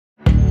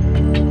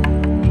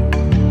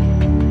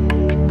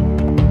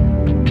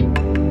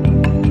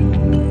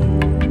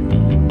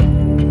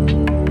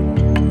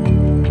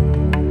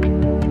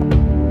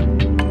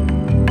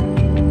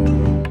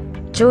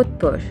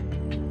Jodhpur,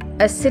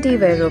 a city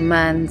where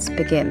romance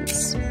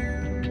begins.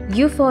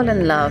 You fall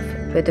in love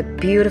with the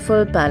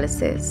beautiful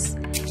palaces,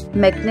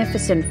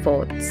 magnificent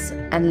forts,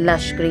 and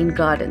lush green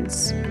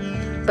gardens.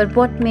 But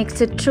what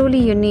makes it truly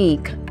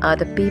unique are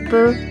the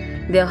people,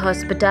 their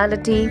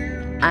hospitality,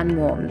 and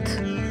warmth.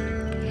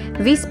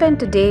 We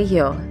spent a day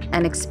here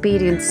and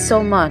experienced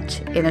so much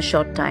in a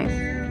short time.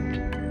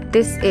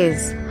 This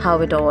is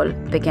how it all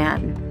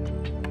began.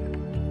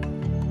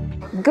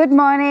 Good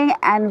morning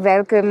and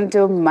welcome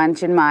to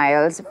Munch and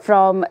Miles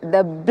from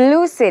the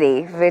Blue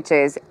City, which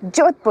is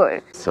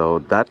Jodhpur. So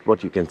that's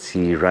what you can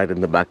see right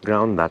in the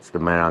background. That's the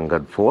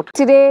Mehrangarhfort.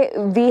 Today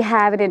we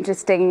have an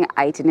interesting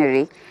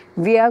itinerary.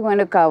 We are going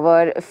to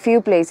cover a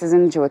few places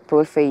in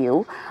Jodhpur for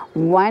you.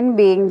 One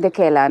being the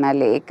Kailana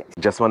Lake,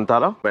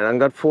 Jaswantthada,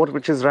 Mehrangarhfort,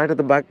 which is right at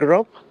the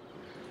backdrop.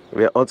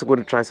 We are also going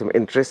to try some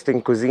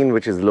interesting cuisine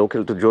which is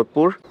local to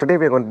Jodhpur. Today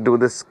we are going to do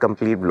this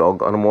complete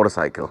vlog on a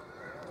motorcycle.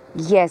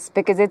 Yes,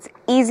 because it's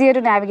easier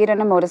to navigate on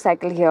a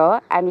motorcycle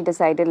here, and we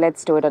decided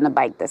let's do it on a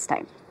bike this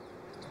time.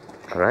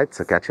 Alright,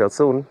 so catch you all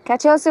soon.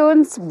 Catch you all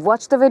soon.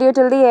 Watch the video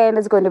till the end.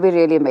 It's going to be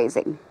really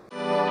amazing.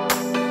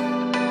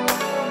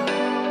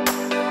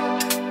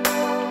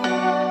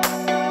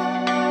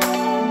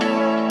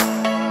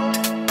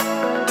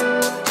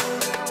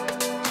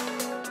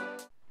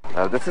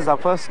 This is our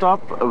first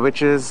stop,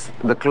 which is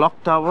the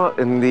Clock Tower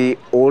in the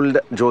old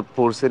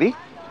Jodhpur city.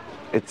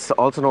 It's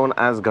also known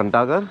as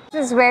Ghanta Ghar.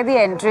 This is where the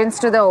entrance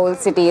to the old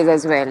city is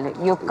as well.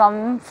 You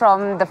come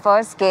from the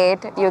first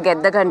gate, you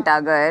get the Ghanta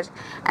Ghar,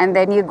 and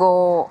then you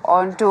go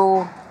on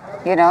to,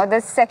 the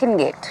second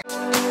gate.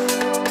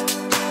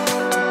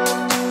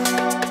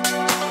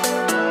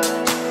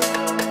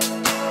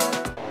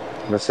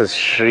 This is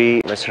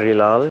Sri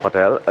Lal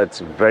Hotel. It's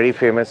very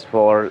famous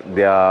for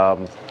their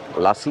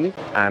lassi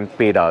and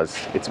pedas.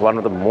 It's one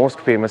of the most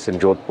famous in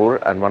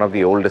Jodhpur and one of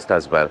the oldest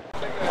as well.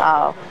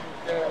 Wow.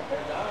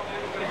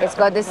 It's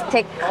got this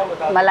thick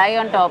malai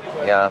on top.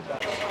 Yeah.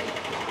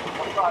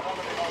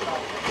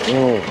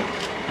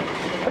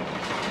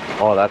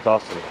 Oh, that's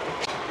awesome.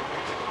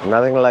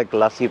 Nothing like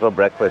lassi for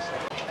breakfast.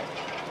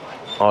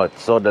 Oh,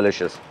 it's so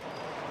delicious.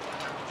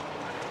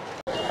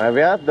 And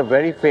we have the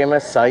very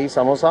famous Sai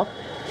samosa.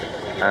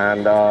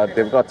 And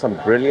they've got some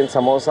brilliant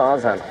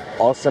samosas and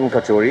awesome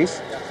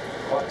kachoris.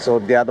 So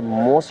they are the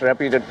most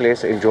reputed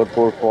place in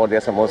Jodhpur for their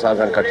samosas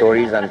and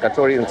kachoris. And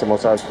kachoris and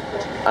samosas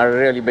are a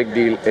really big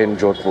deal in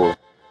Jodhpur.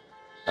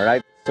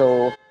 Alright,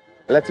 so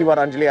let's see what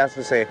Anjali has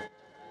to say.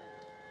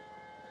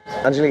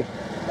 Anjali,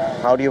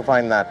 how do you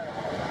find that?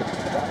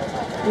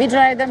 We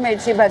tried the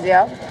mirchi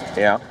bhajia.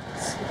 Yeah.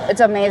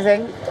 It's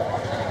amazing.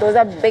 Those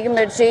are big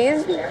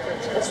mirchis.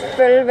 It's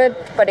filled with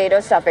potato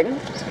stuffing.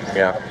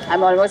 Yeah.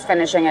 I'm almost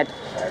finishing it.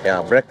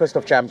 Yeah, breakfast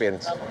of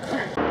champions.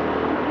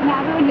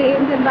 Narrow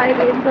lanes and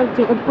bylanes of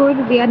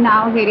Jodhpur. We are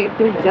now headed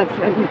to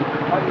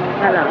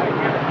Jaswantthada.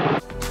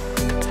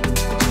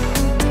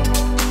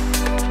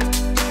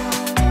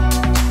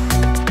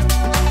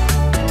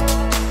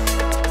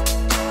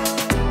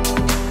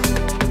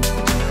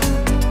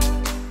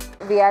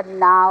 We are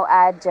now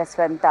at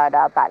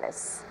Jaswantthada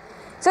Palace.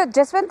 So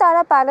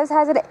Jaswantthada Palace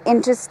has an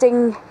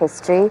interesting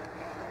history.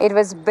 It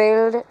was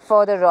built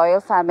for the royal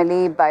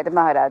family by the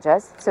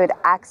Maharajas. So it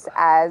acts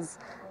as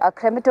a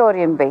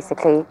crematorium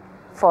basically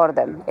for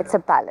them. It's a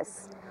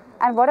palace.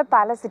 And what a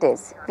palace it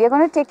is. We are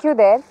going to take you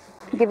there,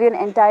 give you an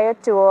entire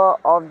tour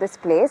of this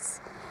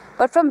place.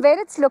 But from where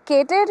it's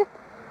located,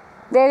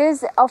 there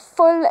is a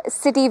full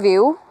city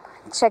view.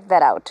 Check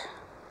that out.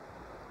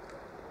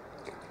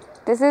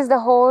 This is the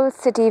whole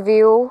city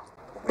view,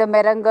 the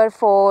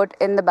Mehrangarhfort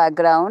in the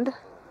background.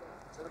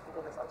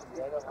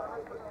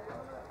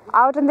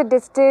 Out in the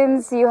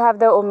distance, you have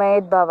the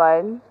Umaid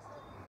Bhawan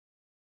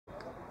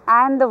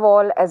and the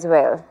wall as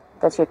well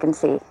that you can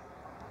see.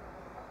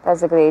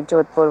 That's the great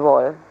Jodhpur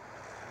wall.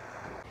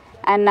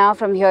 And now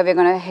from here, we're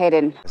going to head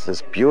in. This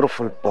is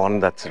beautiful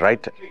pond that's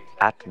right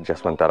at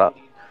Jaswantthada.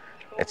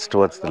 It's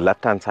towards the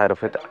left-hand side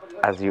of it.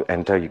 As you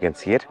enter, you can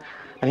see it.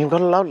 And you've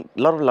got a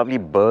lot of lovely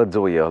birds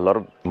over here, a lot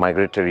of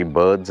migratory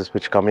birds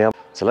which come here.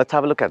 So let's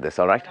have a look at this,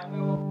 all right?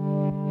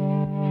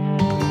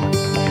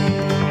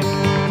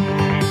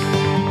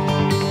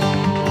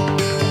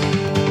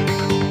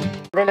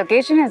 The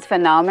location is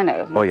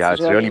phenomenal. Oh yeah,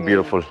 it's really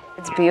beautiful.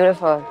 It's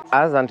beautiful.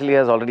 As Anjali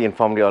has already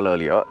informed you all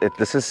earlier,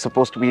 this is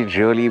supposed to be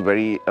really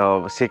very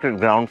sacred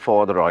ground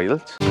for the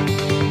royals.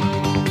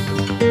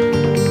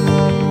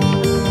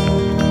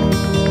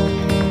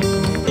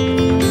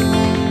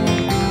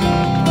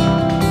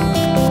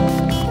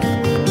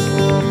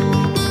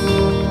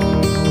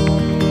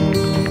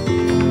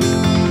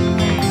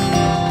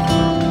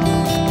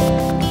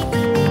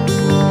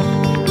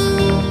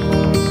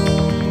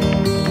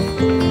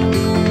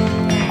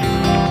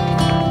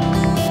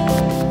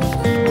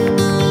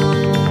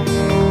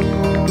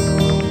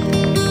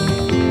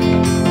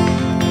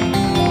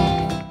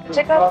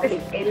 Check out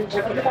this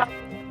area.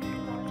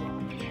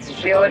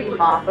 It's really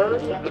marble.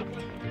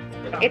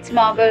 It's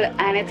marble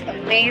and it's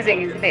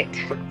amazing, isn't it?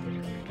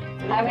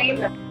 I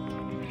mean,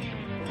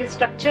 The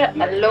structure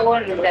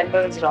alone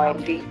resembles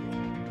royalty.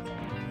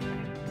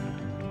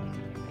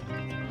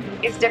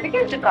 It's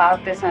difficult to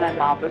carve this on a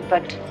marble,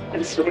 but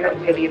it's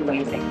really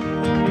amazing.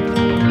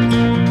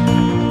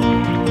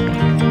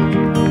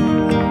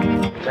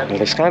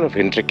 This kind of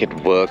intricate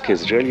work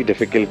is really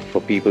difficult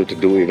for people to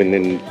do even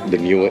in the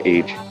newer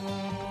age.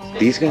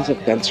 These guys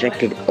have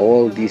constructed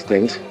all these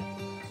things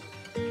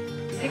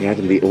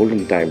in the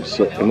olden times.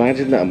 So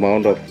imagine the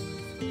amount of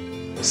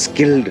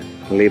skilled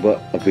labor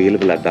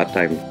available at that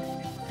time,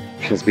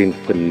 which has been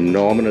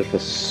phenomenal for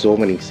so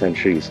many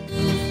centuries.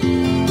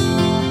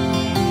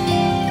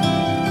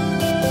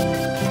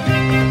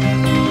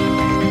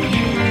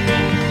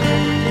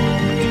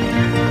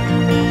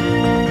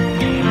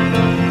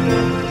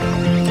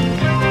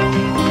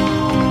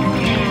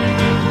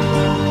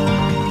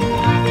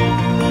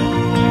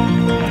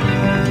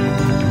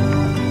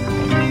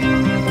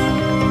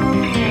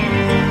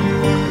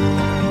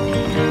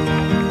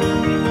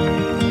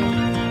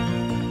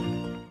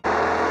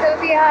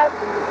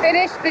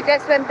 Finished the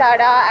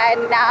Jaswantthada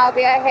and now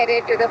we are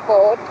headed to the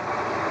fort.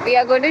 We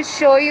are going to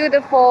show you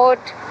the fort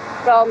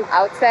from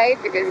outside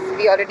because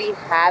we already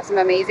have some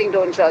amazing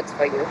drone shots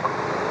for you.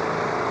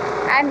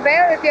 And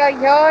well, if you are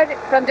here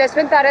from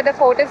Jaswantthada, the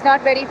fort is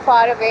not very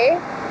far away.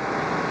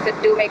 So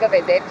do make a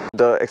visit.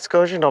 The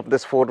excursion of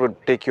this fort would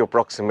take you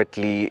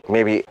approximately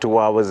maybe 2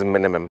 hours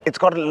minimum. It's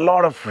got a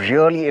lot of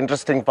really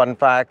interesting fun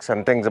facts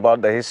and things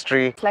about the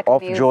history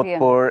of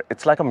Jodhpur.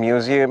 It's like a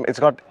museum. It's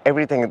got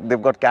everything.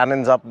 They've got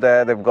cannons up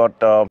there. They've got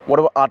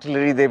whatever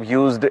artillery they've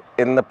used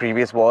in the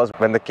previous wars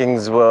when the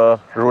kings were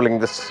ruling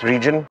this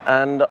region,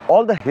 and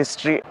all the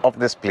history of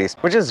this place,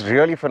 which is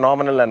really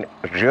phenomenal and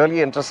really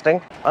interesting.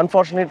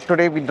 Unfortunately,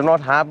 today we do not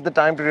have the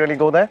time to really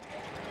go there.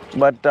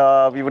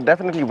 But we would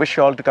definitely wish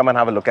you all to come and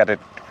have a look at it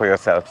for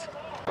yourselves.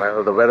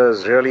 Well, the weather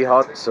is really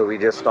hot, so we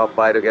just stopped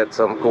by to get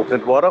some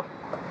coconut water.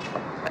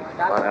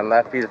 And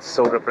that feels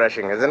so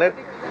refreshing, isn't it?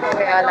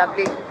 Yeah,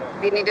 lovely.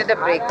 We needed a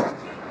break.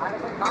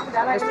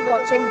 Just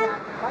watching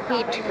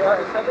heat.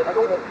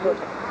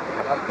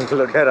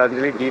 Look at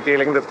Anjali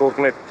detailing the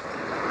coconut.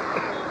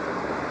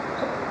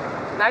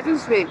 Nice and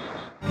sweet.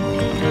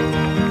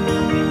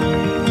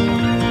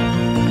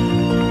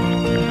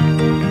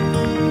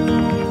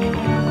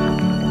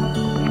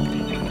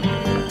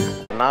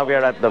 Now we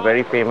are at the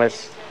very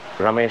famous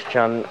Ramesh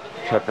Chand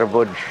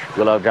Chhatrabhuj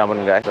Gulab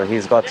Jamun guy. So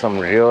he's got some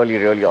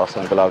really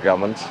awesome Gulab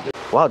Jamuns.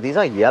 Wow, these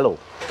are yellow.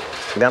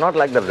 They're not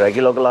like the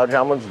regular Gulab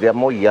Jamuns, they're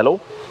more yellow.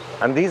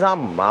 And these are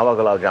Mawa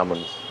Gulab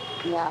Jamuns.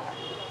 Yeah.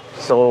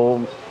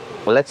 So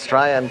let's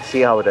try and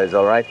see how it is,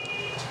 alright?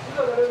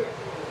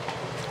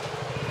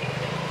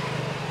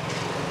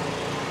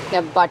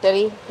 They're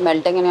buttery,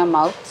 melting in your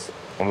mouth.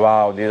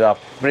 Wow, these are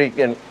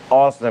freaking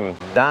awesome.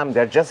 Damn,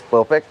 they're just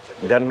perfect.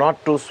 They're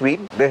not too sweet.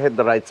 They hit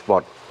the right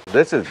spot.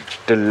 This is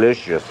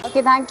delicious.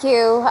 Okay, thank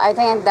you. I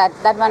think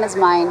that one is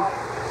mine.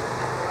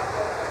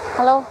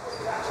 Hello?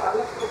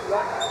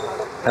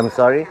 I'm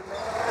sorry?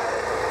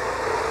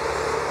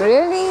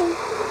 Really?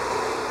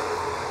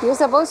 You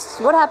suppose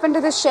what happened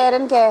to this share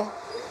and care?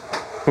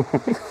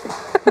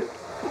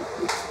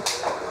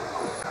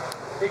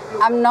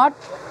 I'm not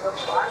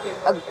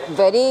a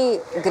very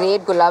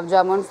great gulab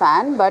jamun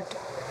fan, but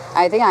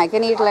I think I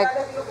can eat like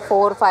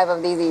 4 or 5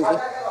 of these easy.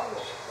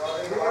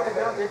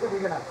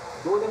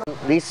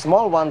 These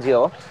small ones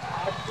here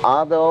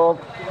are the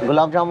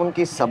gulab jamun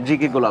ki sabji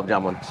ki gulab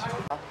jamuns.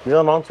 These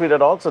are not sweet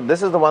at all. So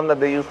this is the one that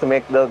they used to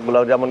make the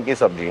gulab jamun ki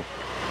sabji.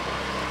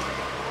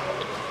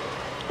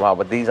 Wow,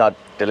 but these are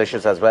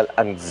delicious as well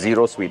and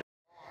zero sweet.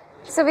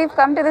 So we've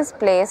come to this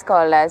place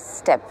called as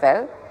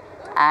Stepwell,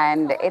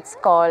 and it's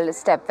called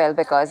Stepwell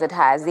because it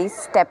has these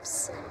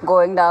steps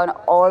going down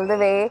all the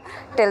way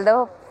till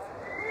the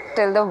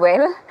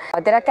well.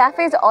 There are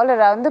cafes all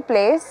around the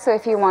place, so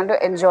if you want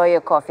to enjoy your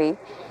coffee,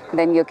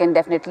 then you can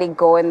definitely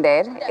go in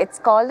there. It's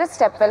called the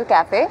Stepwell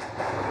Cafe.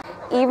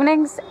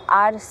 Evenings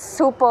are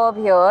superb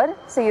here,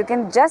 so you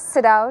can just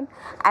sit down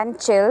and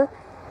chill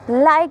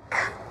like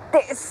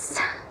this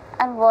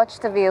and watch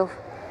the view.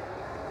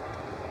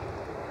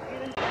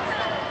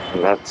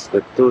 That's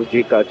the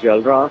Turji Ka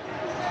Jalra.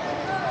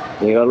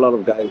 You got a lot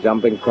of guys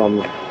jumping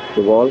from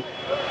the wall.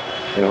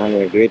 They're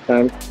having a great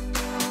time.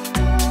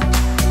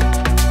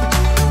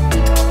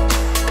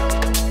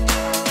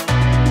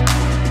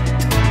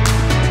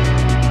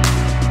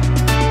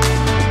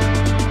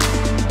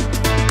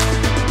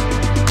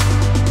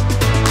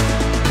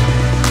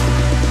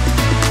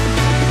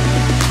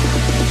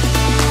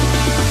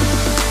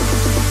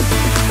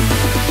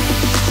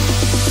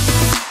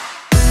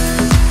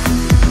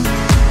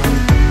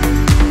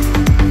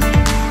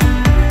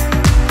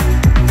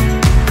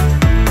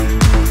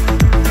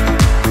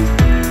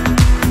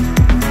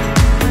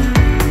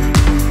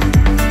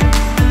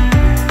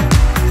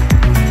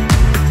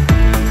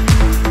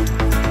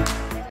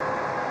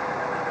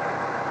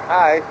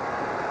 Hi.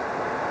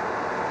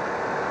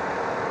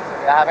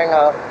 We're having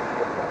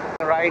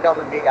a ride on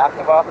the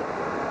Ghanta Ghar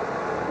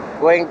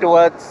going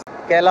towards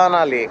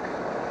Kailana Lake.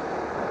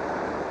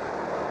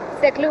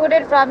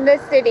 Secluded from the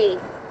city.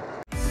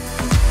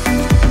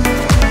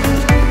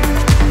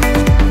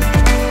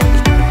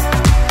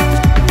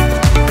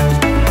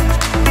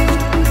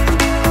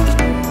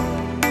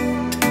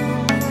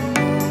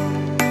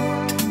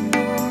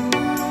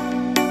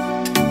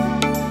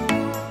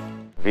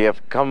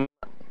 come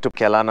to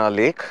Kelana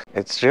Lake.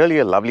 It's really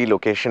a lovely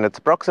location. It's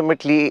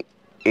approximately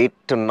 8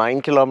 to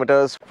 9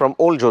 kilometers from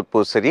Old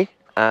Jodhpur city,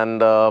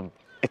 and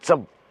it's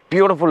a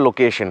beautiful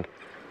location.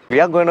 We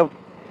are going to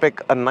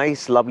pick a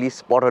nice lovely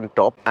spot on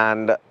top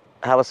and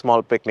have a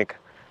small picnic.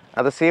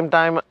 At the same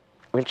time,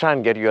 we'll try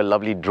and get you a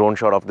lovely drone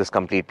shot of this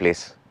complete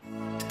place.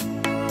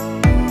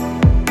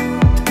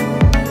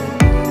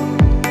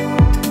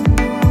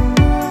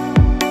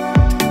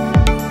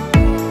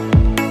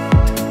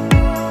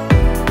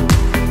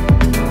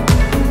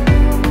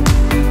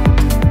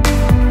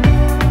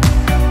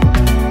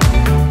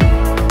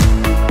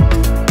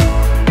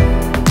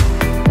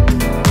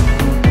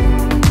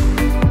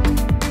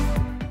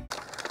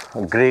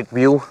 A great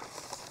view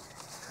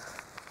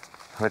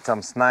with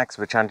some snacks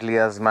which Antli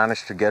has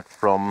managed to get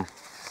from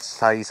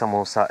Sai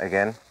Samosa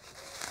again.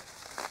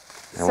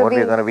 And So what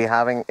we're going to be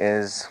having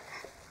is...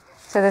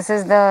 So this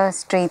is the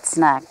street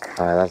snack.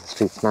 that's a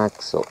street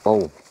snack. So,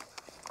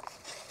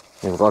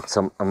 we've got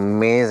some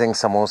amazing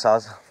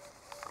samosas.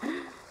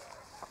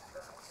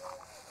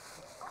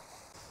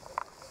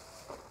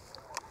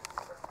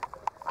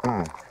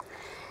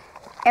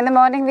 In the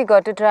morning we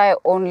got to try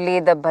only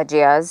the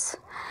bhajiyas,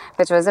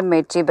 which was a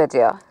mirchi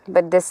bhajia.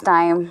 But this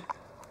time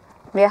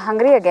we are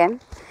hungry again.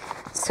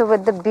 So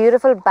with the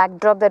beautiful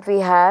backdrop that we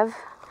have,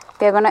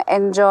 we are going to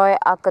enjoy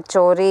our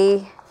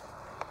kachori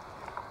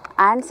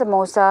and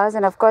samosas.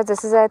 And of course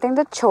this is, I think,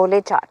 the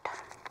chole chaat.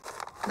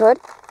 Good?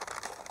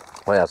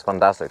 Oh yeah, it's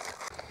fantastic.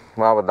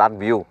 Wow, with that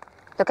view.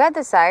 Look at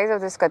the size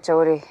of this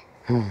kachori.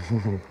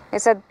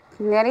 It's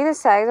nearly the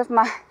size of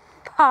my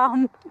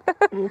palm.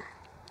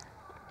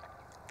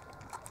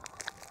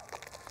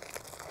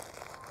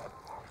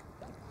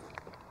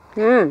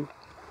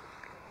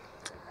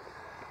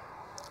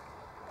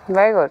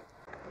 Very good.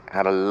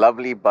 Had a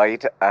lovely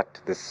bite at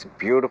this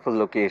beautiful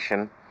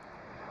location.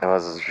 It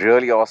was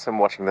really awesome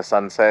watching the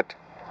sunset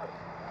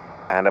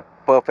and a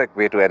perfect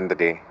way to end the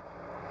day.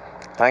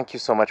 Thank you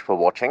so much for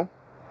watching.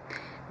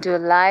 Do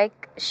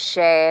like,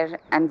 share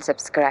and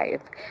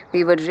subscribe.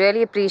 We would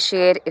really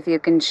appreciate if you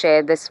can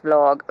share this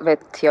vlog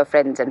with your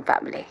friends and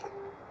family.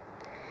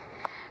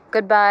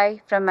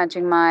 Goodbye from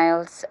Munching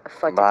Miles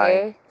for Bye.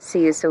 today.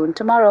 See you soon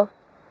tomorrow.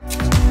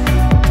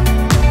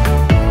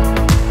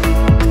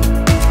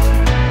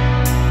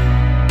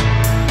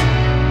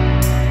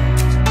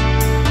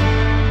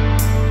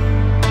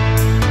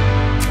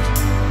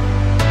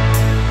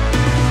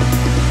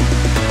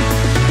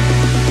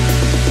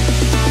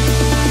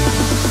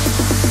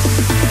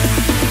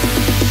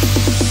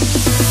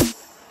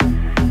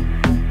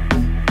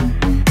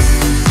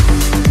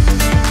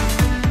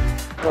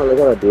 Oh, look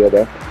at a deer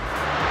there.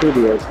 2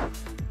 deers.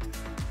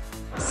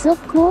 So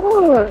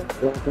cool. I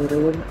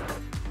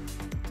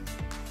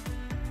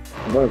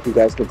don't know if you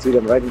guys can see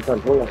them right in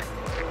front. Hold on.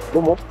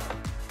 One more.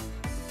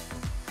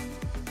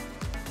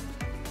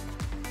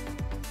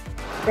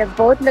 They're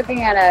both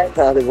looking at us.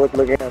 They're both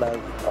looking at us.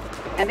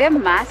 And they're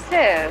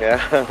massive.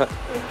 Yeah.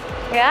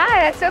 Yeah,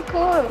 that's so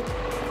cool.